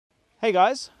Hey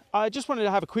guys, I just wanted to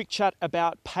have a quick chat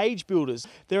about page builders.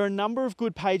 There are a number of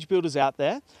good page builders out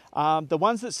there. The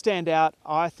ones that stand out,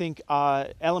 I think, are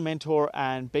Elementor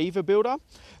and Beaver Builder.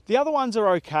 The other ones are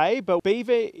okay, but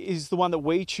Beaver is the one that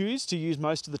we choose to use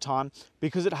most of the time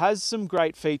because it has some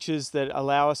great features that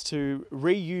allow us to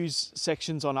reuse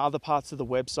sections on other parts of the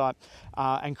website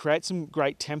and create some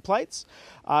great templates.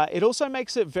 It also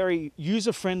makes it very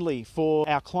user-friendly for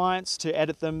our clients to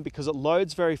edit them because it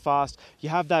loads very fast. You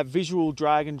have that visual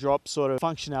drag and drop sort of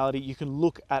functionality. You can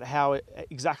look at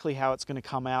exactly how it's going to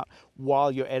come out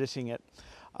while you're editing it.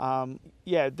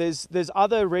 Yeah, there's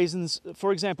other reasons.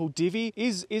 For example, Divi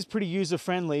is pretty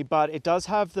user-friendly, but it does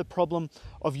have the problem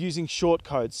of using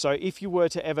shortcodes. So if you were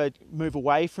to ever move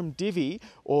away from Divi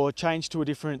or change to a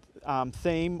different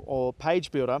theme or page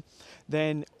builder,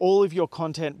 then all of your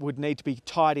content would need to be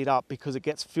tidied up because it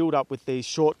gets filled up with these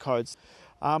shortcodes.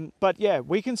 But yeah,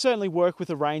 we can certainly work with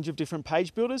a range of different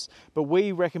page builders, but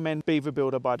we recommend Beaver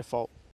Builder by default.